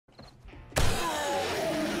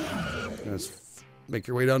Let's make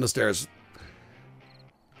your way down the stairs.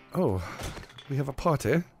 Oh, we have a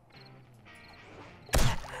party.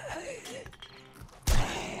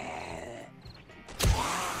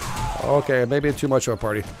 Okay, maybe too much of a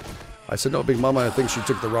party. I said no, Big Mama. I think she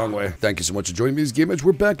took the wrong way. Thank you so much for joining me. This GameEdged.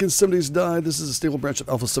 We're back in 7 Days to Die. This is a stable branch of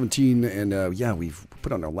Alpha 17, and yeah, we've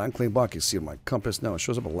put on our land claim block. You see on my compass now, it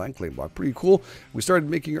shows up a land claim block. Pretty cool. We started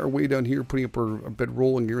making our way down here, putting up our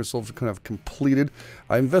bedroll and gear ourselves kind of completed.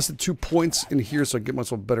 I invested 2 points in here, so I get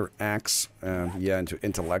myself a better axe. Yeah, into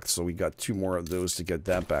intellect. So we got 2 more of those to get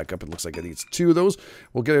that back up. It looks like it needs 2 of those.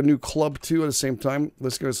 We'll get a new club too at the same time.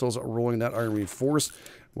 Let's get ourselves rolling that iron reinforced.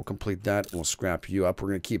 We'll complete that, and we'll scrap you up. We're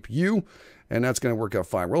going to keep you, and that's going to work out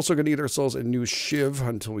fine. We're also going to need ourselves a new shiv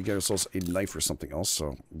until we get ourselves a knife or something else.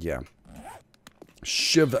 So, yeah.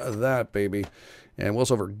 Shiv that, baby. And we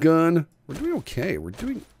also have our gun. We're doing okay. We're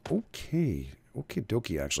doing okay. Okay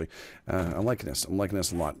dokie, actually. I'm liking this. I'm liking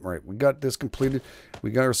this a lot. All right, we got this completed.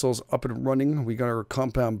 We got ourselves up and running. We got our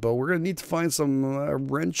compound bow. We're going to need to find some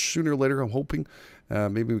wrench sooner or later, I'm hoping.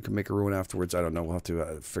 Maybe we can make a ruin afterwards. I don't know. We'll have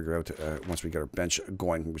to figure out once we get our bench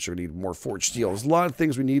going. We're going to need more forged steel. There's a lot of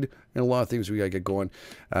things we need and a lot of things we got to get going.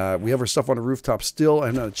 We have our stuff on the rooftop still. I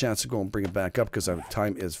haven't had a chance to go and bring it back up because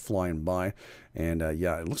time is flying by. And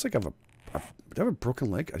yeah, it looks like I have a broken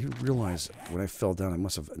leg. I didn't realize when I fell down. I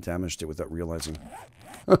must have damaged it without realizing.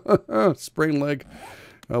 Sprained leg.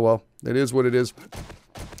 Oh well, it is what it is.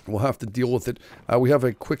 We'll have to deal with it. We have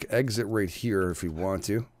a quick exit right here if we want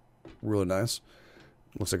to. Really nice.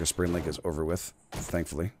 Looks like our sprained leg is over with,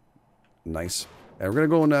 thankfully. Nice. And we're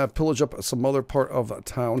going to go and pillage up some other part of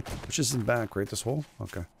town, which is in back, right? This hole?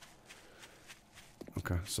 Okay.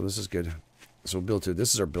 Okay, so this is good. So we'll build to.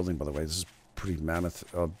 This is our building, by the way. This is pretty mammoth.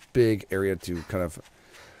 A big area to kind of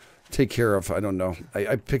take care of. I don't know.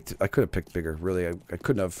 I could have picked bigger, really. I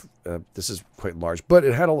couldn't have. This is quite large. But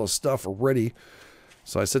it had all the stuff already.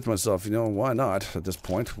 So I said to myself, you know, why not at this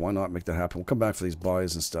point? Why not make that happen? We'll come back for these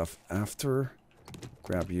bodies and stuff after.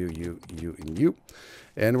 Grab you, and you.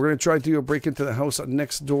 And we're going to try to break into the house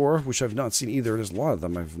next door, which I've not seen either. There's a lot of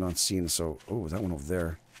them I've not seen. So, oh, that one over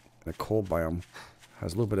there. The coal biome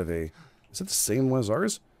has a little bit of a... Is it the same one as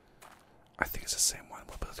ours? I think it's the same one.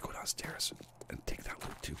 We'll be able to go downstairs and take that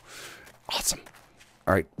loot too. Awesome.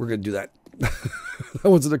 All right, we're going to do that. That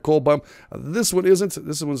one's in the coal biome. This one isn't.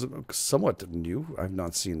 This one's somewhat new. I've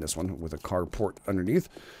not seen this one with a carport underneath.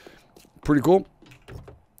 Pretty cool.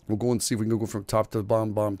 We'll go and see if we can go from top to the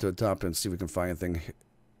bottom to the top and see if we can find anything.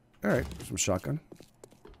 Alright, some shotgun.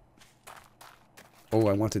 Oh,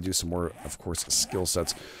 I want to do some more, of course, skill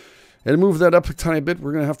sets. And to move that up a tiny bit,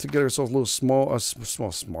 we're going to have to get ourselves a little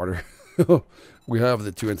smarter. We have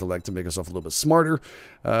the 2 intellect to make ourselves a little bit smarter.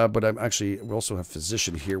 But we also have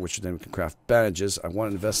physician here, which then we can craft bandages. I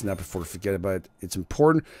want to invest in that before we forget about it. It's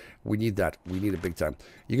important. We need that. We need it big time.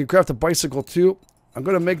 You can craft a bicycle too. I'm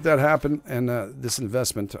going to make that happen, and this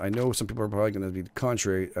investment, I know some people are probably going to be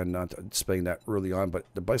contrary and not spending that early on, but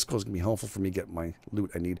the bicycle is going to be helpful for me to get my loot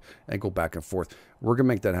I need and go back and forth. We're going to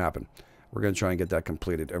make that happen. We're going to try and get that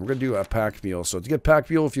completed. And we're going to do a pack mule. So to get pack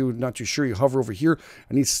mule, if you're not too sure, you hover over here.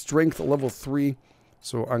 I need strength level 3,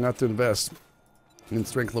 so I'm going to have to invest in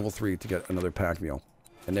strength level 3 to get another pack mule.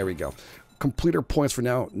 And there we go. Complete our points for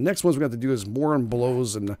now. Next ones we're going to have to do is more on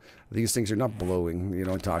blows, and these things are not blowing, you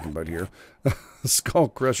know what I'm talking about here. Skull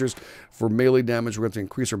crushers for melee damage. We're going to have to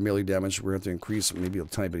increase our melee damage. We're going to have to increase maybe a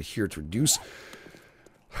tiny bit here to reduce.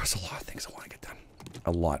 There's a lot of things I want to get done.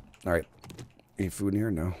 A lot. All right. Any food in here?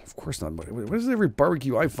 No, of course not. But what is every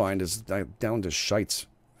barbecue I find is down to shites?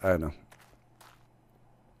 I don't know.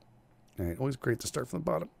 All right. Always great to start from the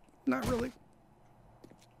bottom. Not really.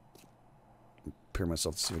 Prepare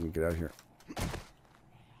myself to see if I can get out of here.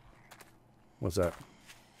 What's that?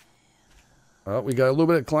 Oh, we got a little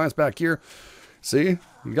bit of clients back here. See?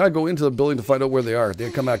 You gotta go into the building to find out where they are.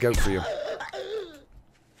 They'll come back out for you. I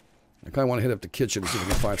kinda wanna hit up the kitchen and see if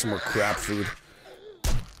we can find some more crap food.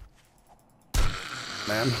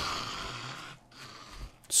 Man.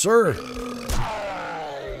 Sir!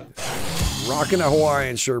 Rocking a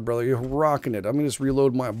Hawaiian shirt, brother. You're rocking it. I'm gonna just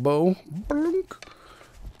reload my bow. Blunk.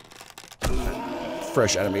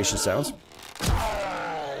 Fresh animation sounds.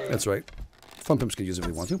 That's right. Fun Pimps can use it if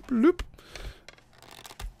we want to. Bloop.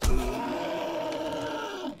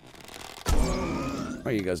 How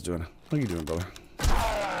are you guys doing? How are you doing, brother?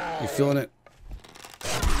 You feeling it?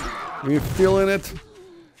 Are you feeling it?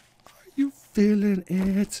 Are you feeling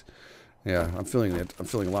it? Yeah, I'm feeling it. I'm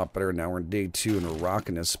feeling a lot better now. We're in day 2 and we're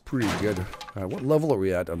rocking this pretty good. What level are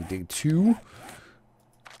we at on day 2?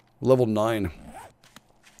 Level 9.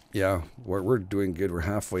 Yeah, we're doing good. We're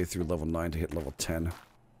halfway through level 9 to hit level 10.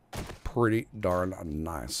 Pretty darn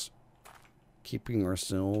nice. Keeping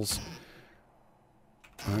ourselves...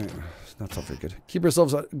 Alright, not so very good. Keep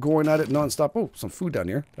ourselves going at it non-stop. Oh, some food down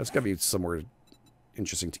here. That's gotta be somewhere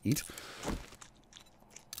interesting to eat.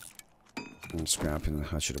 I'm scrapping.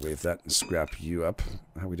 I should have waved that and scrap you up.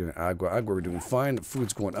 How are we doing? Agua. Agua, we're doing fine. The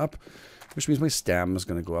food's going up, which means my stamina's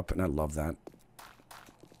going to go up, and I love that.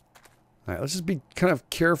 Alright, let's just be kind of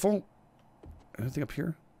careful. Anything up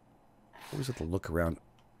here? Always have to look around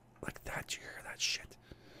like that. Did you hear that shit?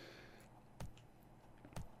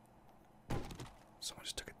 Someone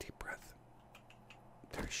just took a deep breath.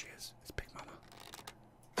 There she is. It's Big Mama.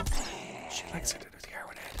 She likes it with the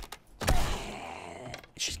heroin head.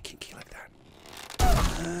 She's kinky like that.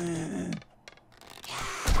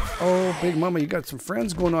 Oh, Big Mama, you got some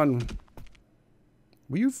friends going on.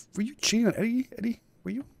 Were you cheating on Eddie? Eddie?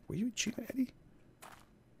 Were you cheating on Eddie?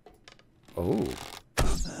 Oh.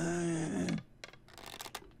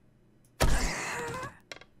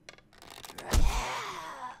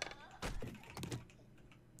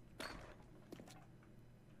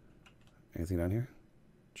 Anything down here?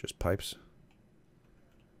 Just pipes.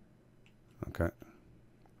 Okay.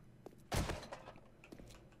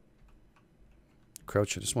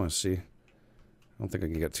 Crouch, I just want to see. I don't think I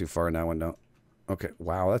can get too far now. No. Okay.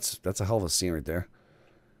 Wow, that's a hell of a scene right there.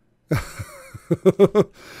 All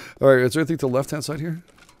right, is there anything to the left-hand side here?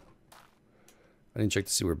 I didn't check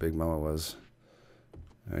to see where Big Mama was.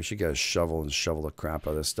 I should get a shovel and shovel the crap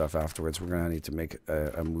out of this stuff afterwards. We're going to need to make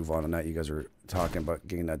a move on that. You guys were talking about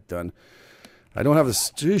getting that done. I don't have the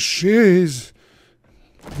stishes.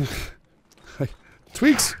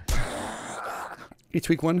 Tweaks. Hey,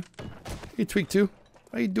 Tweak 1. Hey, Tweak 2.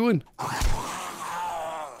 How you doing?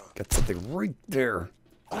 Got something right there.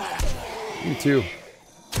 You too.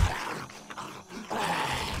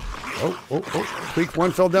 Oh. Tweak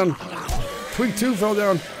 1 fell down. Tweak 2 fell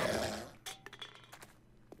down.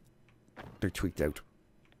 They're tweaked out.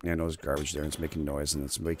 Yeah, I know there's garbage there and it's making noise and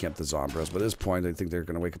it's waking up the Zombros. But at this point, I think they're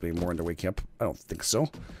going to wake up any more and they're waking up. I don't think so.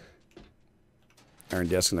 Iron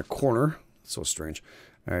desk in the corner. So strange.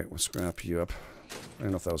 Alright, we'll scrap you up. I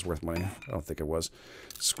don't know if that was worth money. I don't think it was.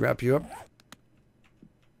 Scrap you up.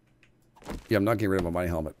 Yeah, I'm not getting rid of my money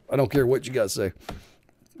helmet. I don't care what you guys say.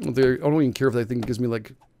 I don't even care if they think it gives me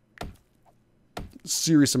like a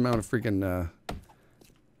serious amount of freaking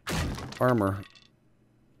armor.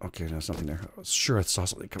 Okay, no, there's nothing there. I was sure I saw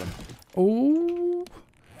something coming. Oh!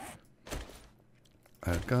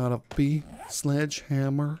 I got a bee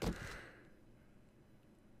sledgehammer.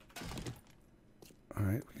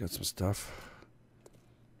 Alright, we got some stuff.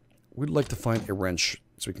 We'd like to find a wrench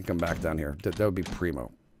so we can come back down here. That would be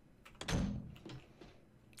primo.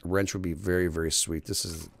 A wrench would be very, very sweet. This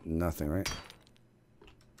is nothing, right?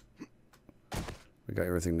 We got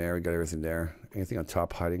everything there. We got everything there. Anything on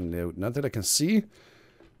top hiding? No. Not that I can see.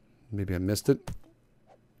 Maybe I missed it.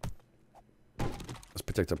 Let's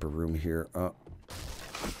protect up a room here.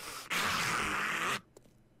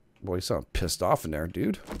 Boy, you sound pissed off in there,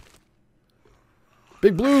 dude.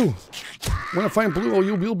 Big Blue! When I find Blue, oh,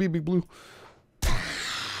 you will be Big Blue.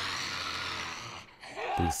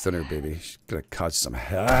 Blue Thinner, baby. She's gonna cause some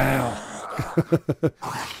hell.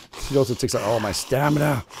 She also takes out all my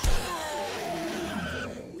stamina.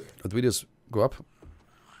 Did we just go up?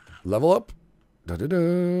 Level up? Da-da-da.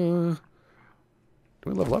 Do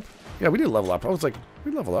we level up? Yeah, we did level up. I was like,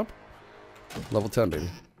 we level up. Level 10, baby.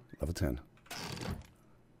 Level 10.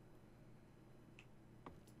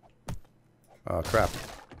 Oh, crap.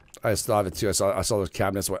 I just thought of it, too. I saw those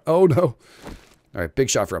cabinets. Went, oh, no. All right, big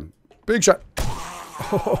shot for him. Big shot.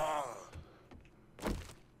 Oh.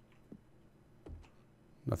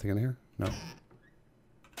 Nothing in here? No.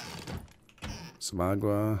 Some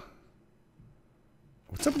agua.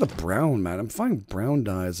 What's up with the brown, man? I'm finding brown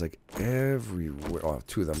dyes like everywhere. Oh,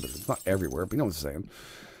 two of them, but it's not everywhere. But you know what I'm saying.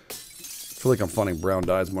 I feel like I'm finding brown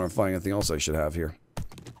dyes more than finding anything else I should have here.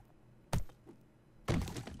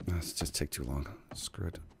 Let's just take too long. Screw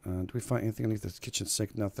it. Do we find anything underneath this kitchen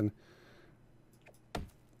sink? Nothing.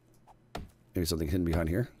 Maybe something hidden behind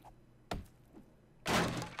here.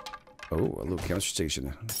 Oh, a little chemistry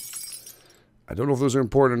station. I don't know if those are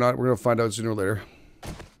important or not. We're going to find out sooner or later.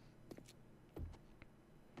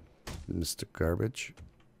 Missed the garbage.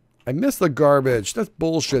 I missed the garbage. That's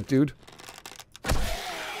bullshit, dude.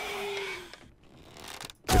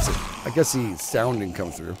 I guess the sound didn't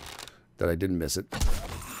come through. That I didn't miss it.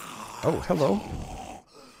 Oh, hello.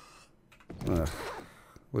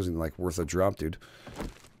 Wasn't like worth a drop, dude.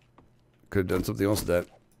 Could have done something else with that.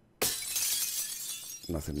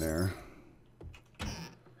 Nothing there.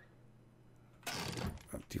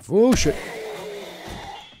 Oh, shit.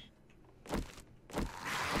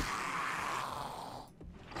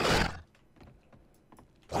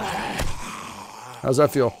 How's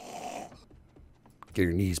that feel? Get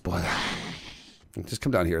your knees, boy. Just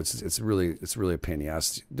come down here. It's really a pain in the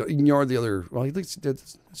ass. Ignore the other. Well, he thinks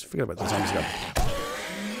let's forget about the zombies.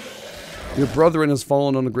 Your brethren has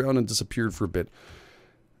fallen on the ground and disappeared for a bit.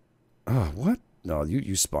 Oh, what? No,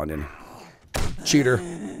 you spawned in. Cheater.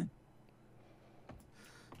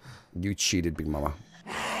 You cheated, Big Mama.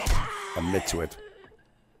 Admit to it.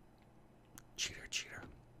 Cheater, cheater.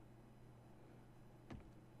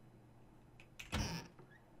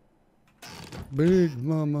 Big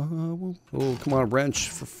Mama. Oh, come on, wrench,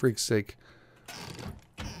 for freak's sake.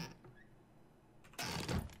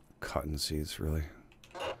 Cotton seeds, really.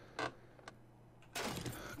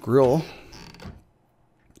 Grill.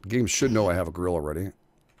 The game should know I have a grill already.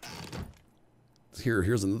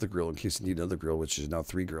 Here's another grill in case you need another grill, which is now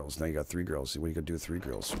 3 grills. Now you got 3 grills. See what you can do with 3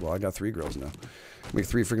 grills. Well, I got 3 grills now. Make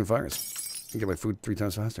 3 freaking fires. I can get my food 3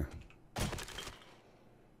 times faster.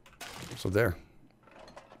 So there.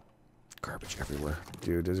 Garbage everywhere.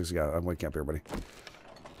 Dude, I'm waking up everybody.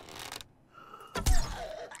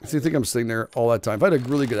 So you think I'm sitting there all that time? If I had a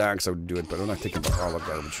really good axe, I would do it, but I'm not thinking about all the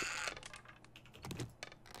garbage.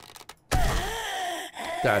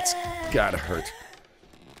 That's gotta hurt.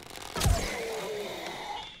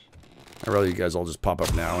 I'd rather you guys all just pop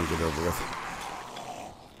up now and get it over with.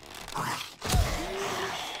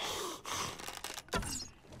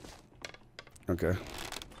 Okay.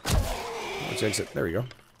 Let's exit. There we go.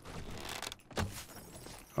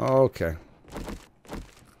 Okay.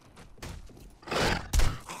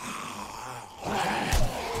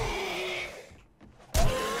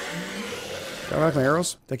 Got back my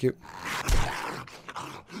arrows? Thank you.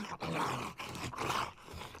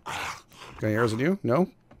 Got any arrows on you? No?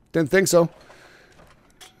 Didn't think so.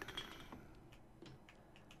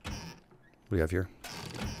 What do you have here?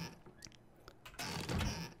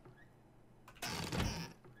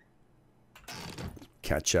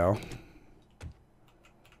 Cat chow.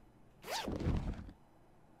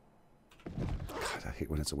 God, I hate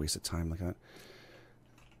when it's a waste of time like that.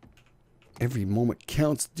 Every moment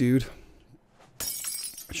counts, dude.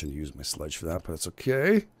 I shouldn't use my sledge for that, but it's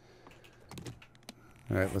okay.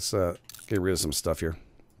 Alright, let's get rid of some stuff here.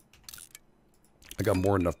 I got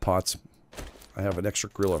more than enough pots. I have an extra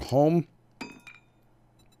grill at home.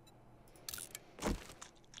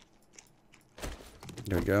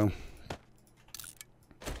 There we go.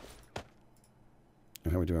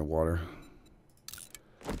 And how are we doing water?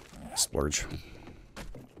 Splurge.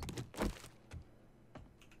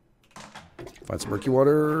 Find some murky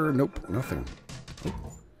water. Nope, nothing.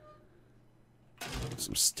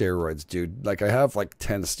 Some steroids, dude. Like, I have like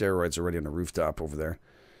 10 steroids already on the rooftop over there.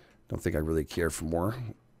 Don't think I really care for more.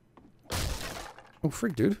 Oh,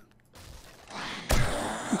 freak, dude.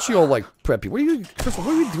 Aren't you all like preppy? What are you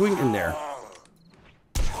doing in there?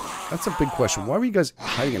 That's a big question. Why were you guys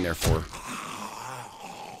hiding in there for?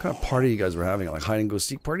 What kind of party you guys were having? Like hide and go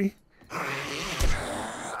seek party?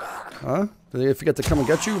 Huh? Did they forget to come and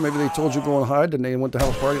get you? Maybe they told you go and hide and they went to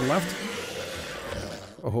have a party and left?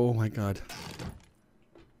 Oh my god.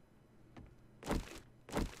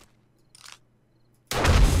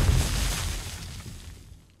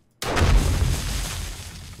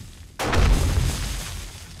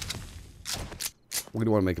 We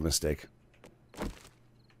don't want to make a mistake.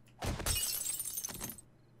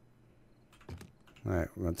 Alright,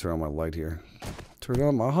 I'm going to turn on my light here. Turn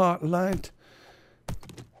on my hot light.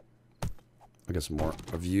 I get some more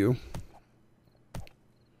of you.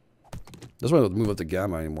 That's why I don't move up the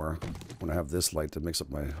gamma anymore. When I have this light, that makes up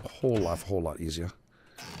my whole life a whole lot easier.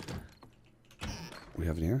 What do we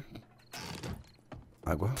have in here?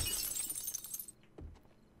 Agua.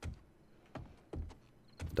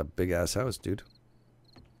 That big ass house, dude.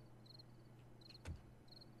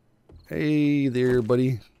 Hey there,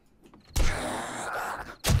 buddy.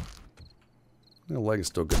 The leg is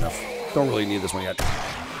still good enough. Don't really need this one yet.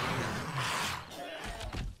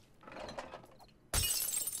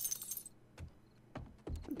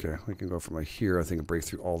 Okay, we can go from right here, I think, and break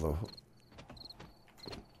through all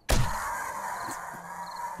the...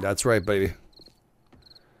 That's right, baby.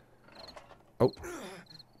 Oh.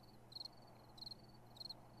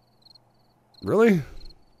 Really?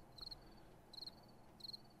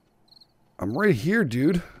 I'm right here,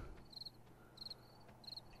 dude.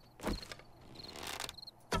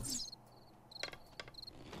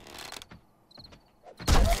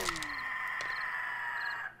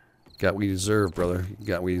 Got what you deserve, brother. You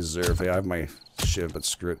got what you deserve. Hey, I have my shit, but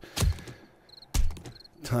screw it.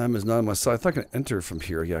 Time is not on my side. I thought I could enter from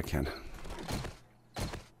here. Yeah, I can.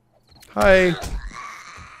 Hi.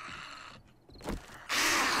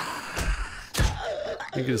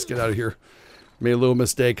 You can just get out of here. Made a little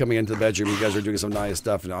mistake coming into the bedroom. You guys are doing some nice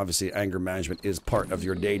stuff, and obviously anger management is part of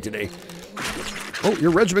your day today. Oh, your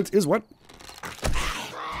regiment is what?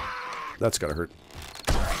 That's gotta hurt.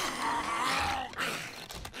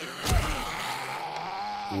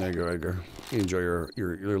 There you go, Edgar. You enjoy your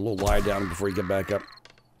little lie down before you get back up.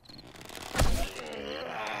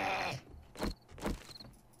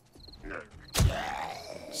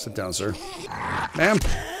 Sit down, sir. Ma'am.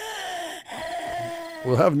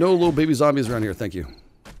 We'll have no little baby zombies around here, thank you.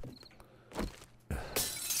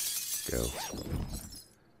 Go.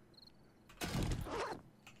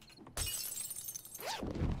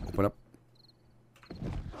 Open up.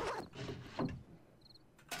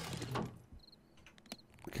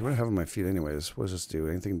 Okay, what do I have on my feet anyways? What does this do?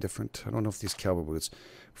 Anything different? I don't know if these cowboy boots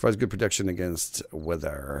provides good protection against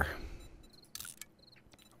weather.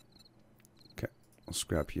 Okay, I'll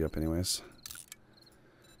scrap you up anyways.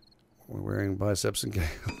 We're wearing biceps and get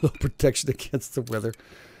a little protection against the weather.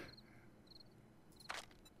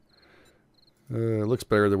 It looks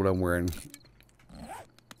better than what I'm wearing.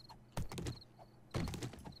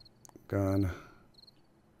 Gone.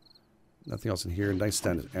 Nothing else in here.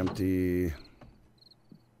 Nightstand is empty.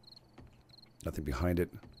 Nothing behind it.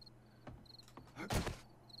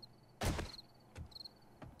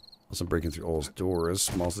 Also breaking through all doors.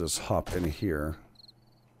 I'm also just hop in here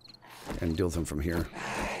and deal with them from here.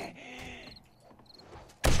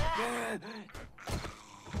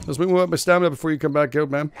 Let's move up my stamina before you come back out,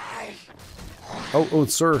 man. Oh,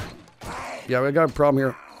 sir. Yeah, we got a problem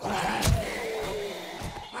here.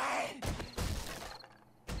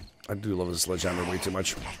 I do love this sledgehammer way too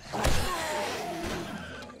much.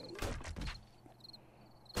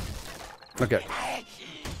 Okay.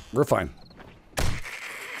 We're fine.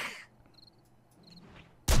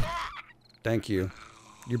 Thank you.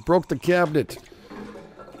 You broke the cabinet.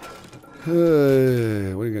 What are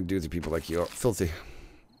you going to do to people like you? Oh, filthy.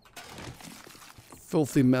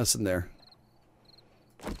 Filthy mess in there.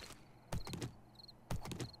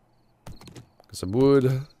 Some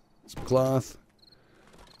wood. Some cloth.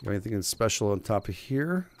 Got anything special on top of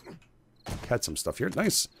here? Had some stuff here.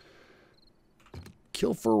 Nice.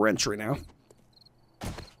 Kill for entry now.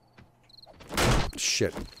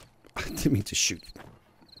 Shit. I didn't mean to shoot.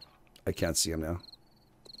 I can't see him now.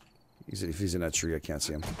 If he's in that tree, I can't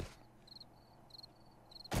see him.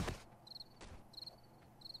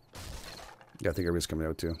 Yeah, I think everybody's coming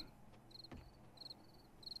out too.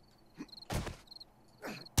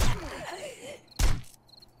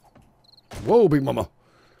 Whoa, Big Mama.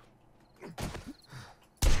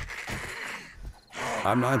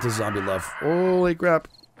 I'm not into zombie love. Holy crap.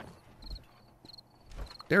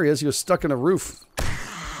 There he is. He was stuck in a roof.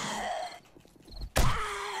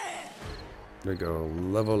 There we go.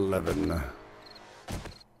 Level 11.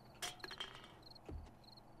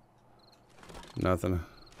 Nothing.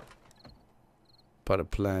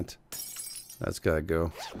 Potted plant. That's gotta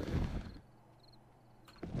go.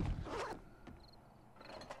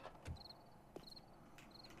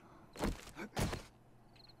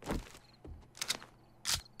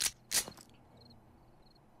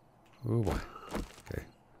 Oh boy. Okay.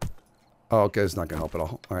 Oh, okay. It's not gonna help at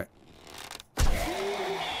all. All right.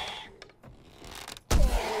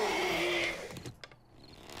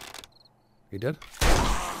 You did?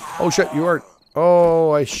 Oh shit! You are.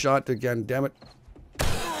 Oh, I shot again. Damn it.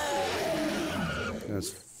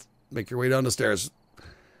 Let's make your way down the stairs.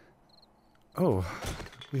 Oh,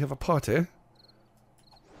 we have a party.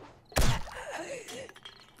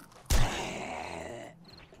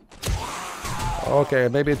 Okay,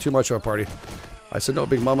 maybe too much of a party. I said no,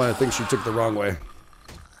 Big Mama. I think she took the wrong way.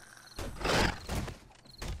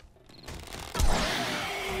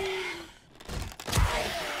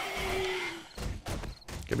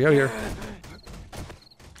 Get me out of here.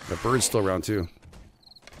 The bird's still around too.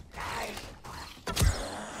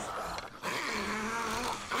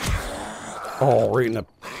 Oh, right in the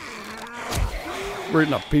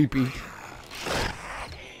pee-pee.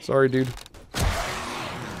 Sorry, dude.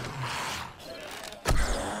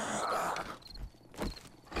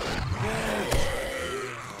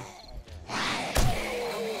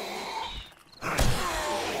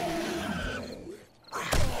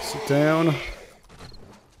 Sit down.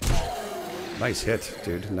 Nice hit,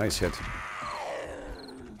 dude. Nice hit.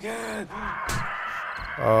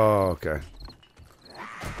 Oh, okay.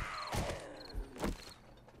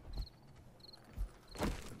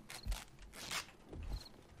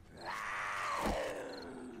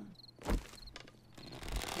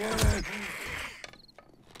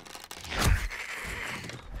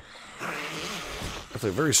 That's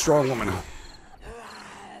a very strong woman.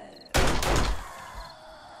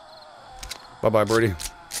 Bye-bye, birdie.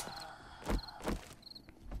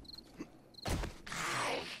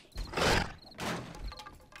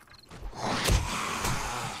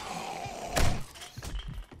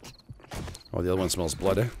 the other one smells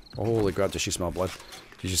blood, eh? Holy crap, does she smell blood?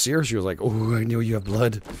 Did you see her? She was like, oh, I know you have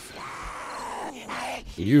blood.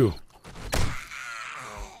 You.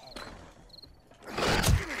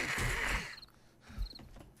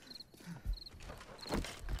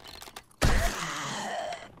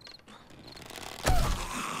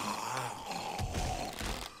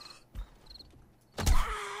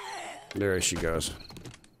 There she goes.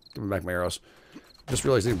 Give me back my arrows. Just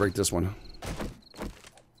realized I didn't break this one.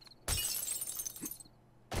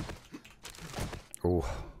 Oh.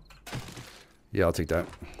 Yeah, I'll take that.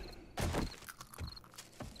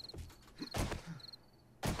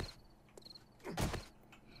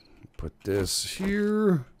 Put this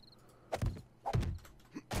here.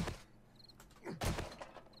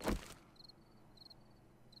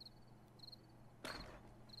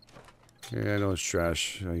 Yeah, I know it's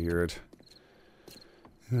trash. I hear it.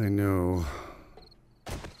 I know.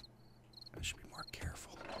 I should be more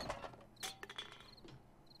careful.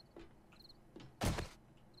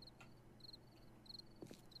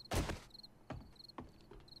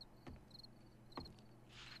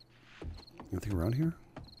 Anything around here?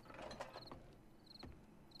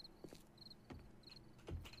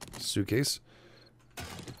 Suitcase.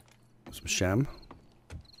 Some sham.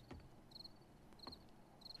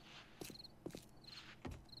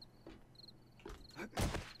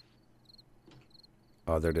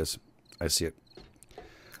 Oh, there it is. I see it.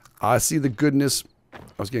 I see the goodness. I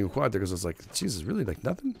was getting quiet there because I was like, Jesus, really? Like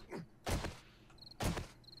nothing? I'll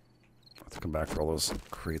have to come back for all those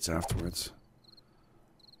crates afterwards.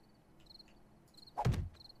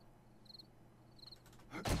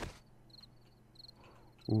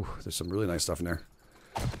 Ooh, there's some really nice stuff in there.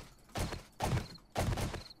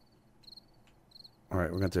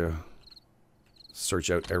 Alright, we're going to have to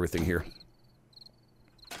search out everything here.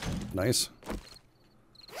 Nice.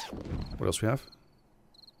 What else we have?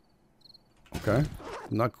 Okay.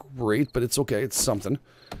 Not great, but it's okay. It's something.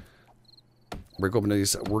 Break open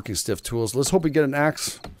these working stiff tools. Let's hope we get an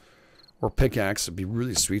axe or pickaxe. It'd be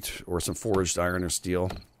really sweet. Or some forged iron or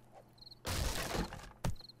steel.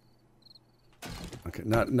 Okay,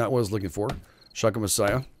 not what I was looking for. Shotgun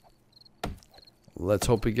Messiah. Let's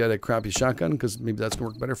hope we get a crappy shotgun, because maybe that's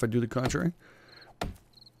going to work better if I do the contrary.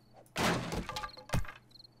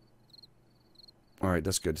 Alright,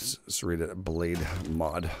 that's good. Serrated blade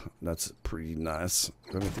mod. That's pretty nice. Do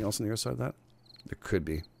we have anything else on the other side of that? There could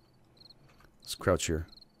be. Let's crouch here.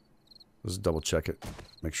 Let's double check it.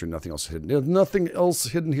 Make sure nothing else hidden. There's nothing else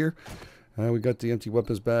hidden here. We got the empty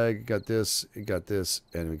weapons bag. Got this. Got this.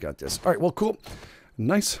 And we got this. Alright, well, cool.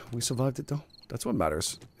 Nice. We survived it, though. That's what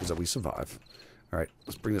matters, is that we survive. Alright,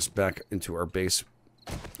 let's bring this back into our base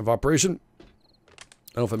of operation.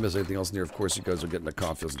 I don't know if I missed anything else in here. Of course, you guys will get in the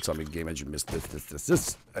confidence and tell me, GameEdged, you missed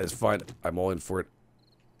this. It's fine. I'm all in for it.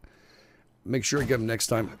 Make sure I get them next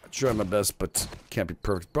time. I try my best, but can't be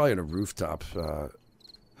perfect. Probably on a rooftop.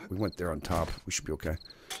 We went there on top. We should be okay.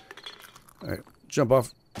 Alright, jump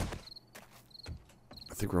off.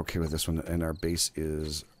 I think we're okay with this one. And our base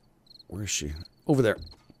is... Where is she? Over there.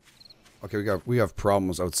 Okay, we have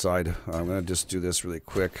problems outside. I'm going to just do this really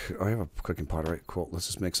quick. I have a cooking pot. All right, cool. Let's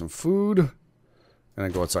just make some food. And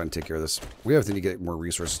then go outside and take care of this. We have to get more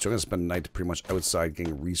resources. So I'm going to spend the night pretty much outside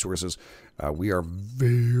getting resources. We are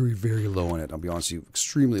very, very low on it. I'll be honest with you,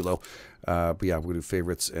 extremely low. But yeah, we'll do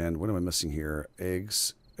favorites. And what am I missing here?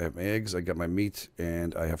 Eggs. I have eggs. I got my meat.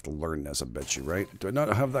 And I have to learn this, I bet you, right? Do I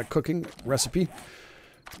not have that cooking recipe?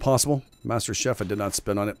 It's possible. Master Chef, I did not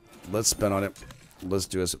spend on it. Let's spend on it. Let's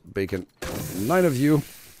do this. Bacon. 9 of you.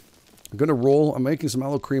 I'm going to roll. I'm making some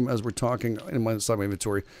aloe cream as we're talking inside my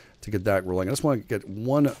inventory to get that rolling. I just want to get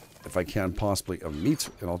one, if I can, possibly, of meat.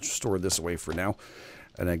 And I'll just store this away for now.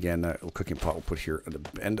 And again, a cooking pot we'll put here at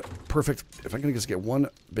the end. Perfect. If I can just get one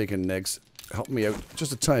bacon and eggs, help me out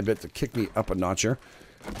just a tiny bit to kick me up a notch here.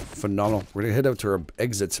 Phenomenal. We're going to head out to our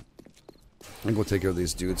exit and go take care of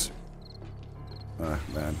these dudes.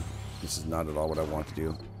 Man, this is not at all what I want to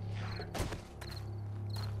do.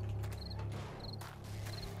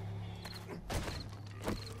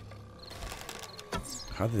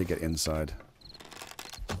 How did they get inside?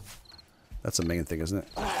 That's the main thing, isn't it?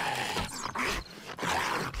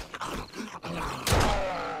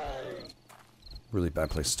 Really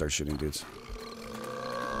bad place to start shooting dudes.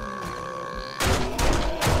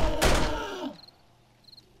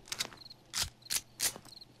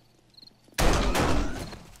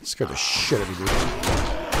 Scared the shit out of you,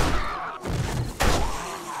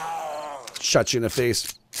 dude. Shot you in the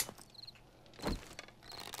face.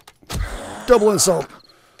 Double insult.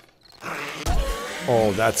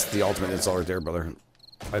 Oh, that's the ultimate insult right there, brother.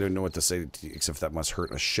 I don't know what to say, except that must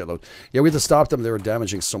hurt a shitload. Yeah, we had to stop them. They were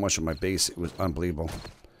damaging so much of my base. It was unbelievable.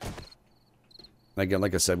 Again,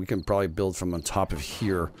 like I said, we can probably build from on top of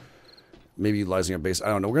here. Maybe utilizing our base. I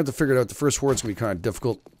don't know. We're going to have to figure it out. The first horde's going to be kind of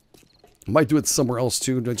difficult. Might do it somewhere else,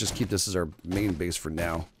 too. Don't just keep this as our main base for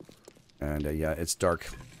now. And, yeah, it's dark.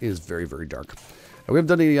 It is very, very dark. We haven't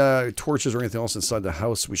done any torches or anything else inside the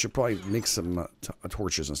house. We should probably make some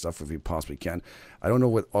torches and stuff if we possibly can. I don't know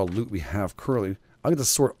what all loot we have currently. I'm going to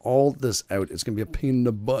sort all this out. It's going to be a pain in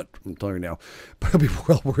the butt, I'm telling you now. But it'll be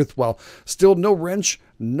well worthwhile. Still no wrench.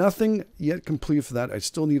 Nothing yet complete for that. I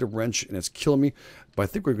still need a wrench, and it's killing me. But I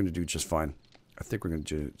think we're going to do just fine. I think we're going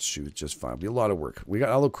to shoot just fine. It'll be a lot of work. We got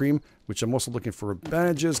aloe cream, which I'm also looking for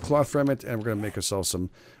badges, cloth fragment, and we're going to make ourselves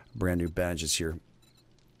some brand new badges here.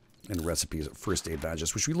 And recipes, first aid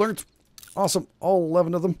badges, which we learned. Awesome. All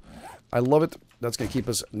 11 of them. I love it. That's going to keep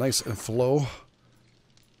us nice and flow.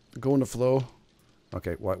 Go into flow.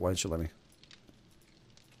 Okay, why didn't you let me?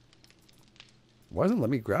 Why doesn't it let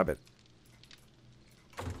me grab it?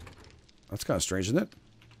 That's kind of strange, isn't it?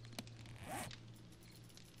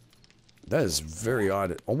 That is very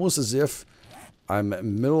odd. Almost as if I'm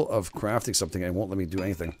in the middle of crafting something and it won't let me do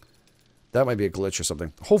anything. That might be a glitch or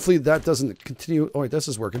something. Hopefully that doesn't continue. Oh, wait, this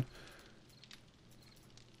is working.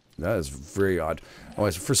 That is very odd. Oh,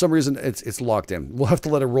 for some reason, it's locked in. We'll have to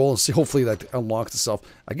let it roll and see. Hopefully that unlocks itself.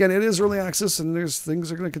 Again, it is early access, and there's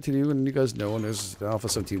things are going to continue, and you guys know, and there's Alpha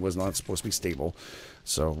 17 was not supposed to be stable.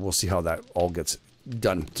 So we'll see how that all gets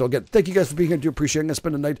done. So again, thank you guys for being here. I do appreciate it. I'm going to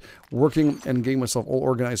spend the night working and getting myself all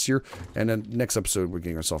organized here. And then next episode, we're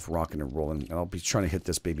getting ourselves rocking and rolling. And I'll be trying to hit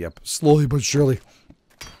this baby up slowly but surely.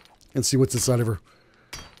 And see what's inside of her.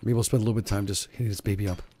 Maybe we'll spend a little bit of time just hitting this baby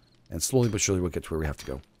up. And slowly but surely we'll get to where we have to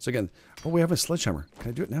go. So again, oh, we have a sledgehammer.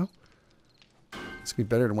 Can I do it now? It's going to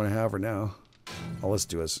be better than what I have right now. Oh, let's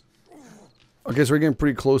do this. Okay, so we're getting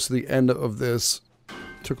pretty close to the end of this.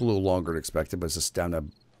 Took a little longer than expected, but it's just down to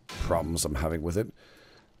problems I'm having with it.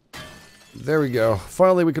 There we go.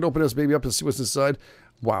 Finally, we can open this baby up and see what's inside.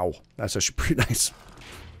 Wow, that's actually pretty nice.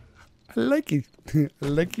 I like it. I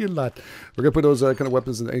like it a lot. We're going to put those kind of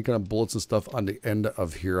weapons and any kind of bullets and stuff on the end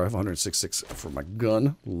of here. I have 166 for my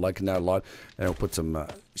gun. Liking that a lot. And I'll put some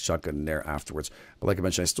shotgun in there afterwards. But like I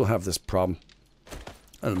mentioned, I still have this problem.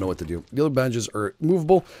 I don't know what to do. The other badges are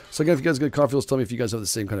movable. So again, if you guys get coffee, tell me if you guys have the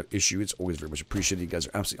same kind of issue. It's always very much appreciated. You guys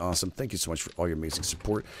are absolutely awesome. Thank you so much for all your amazing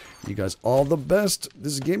support. You guys all the best.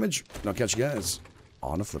 This is GameEdged, and I'll catch you guys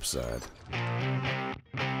on the flip side.